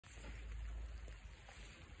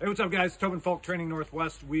Hey, what's up guys? Tobin Folk Training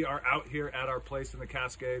Northwest. We are out here at our place in the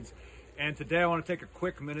Cascades. And today I want to take a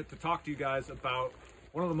quick minute to talk to you guys about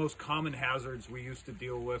one of the most common hazards we used to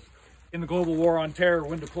deal with in the global war on terror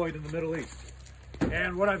when deployed in the Middle East.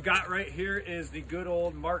 And what I've got right here is the good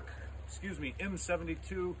old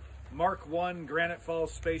M72 Mark I Granite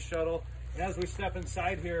Falls Space Shuttle. And as we step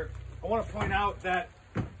inside here, I want to point out that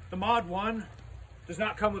the Mod 1 does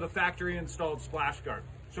not come with a factory installed splash guard.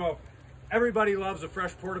 So everybody loves a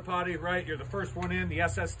fresh porta potty, right? You're the first one in, the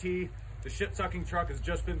SST, the shit sucking truck has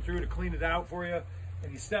just been through to clean it out for you.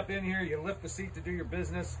 And you step in here, you lift the seat to do your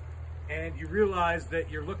business, and you realize that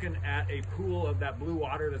you're looking at a pool of that blue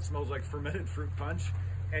water that smells like fermented fruit punch.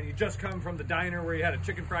 And you just come from the diner where you had a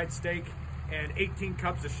chicken fried steak and 18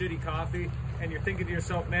 cups of shitty coffee. And you're thinking to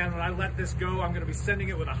yourself, man, when I let this go, I'm gonna be sending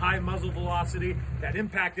it with a high muzzle velocity. That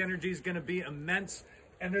impact energy is gonna be immense.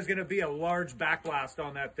 And there's gonna be a large backblast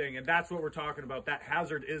on that thing. And that's what we're talking about. That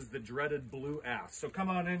hazard is the dreaded blue ass. So come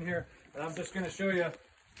on in here, and I'm just gonna show you,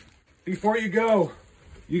 before you go,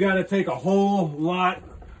 you gotta take a whole lot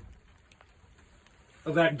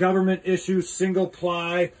of that government issue single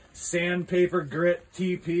ply sandpaper grit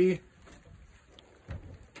TP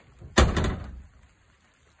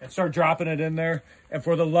and start dropping it in there. And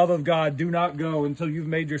for the love of God, do not go until you've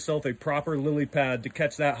made yourself a proper lily pad to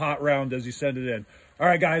catch that hot round as you send it in. All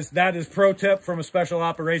right, guys, that is pro tip from a special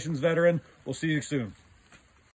operations veteran. We'll see you soon.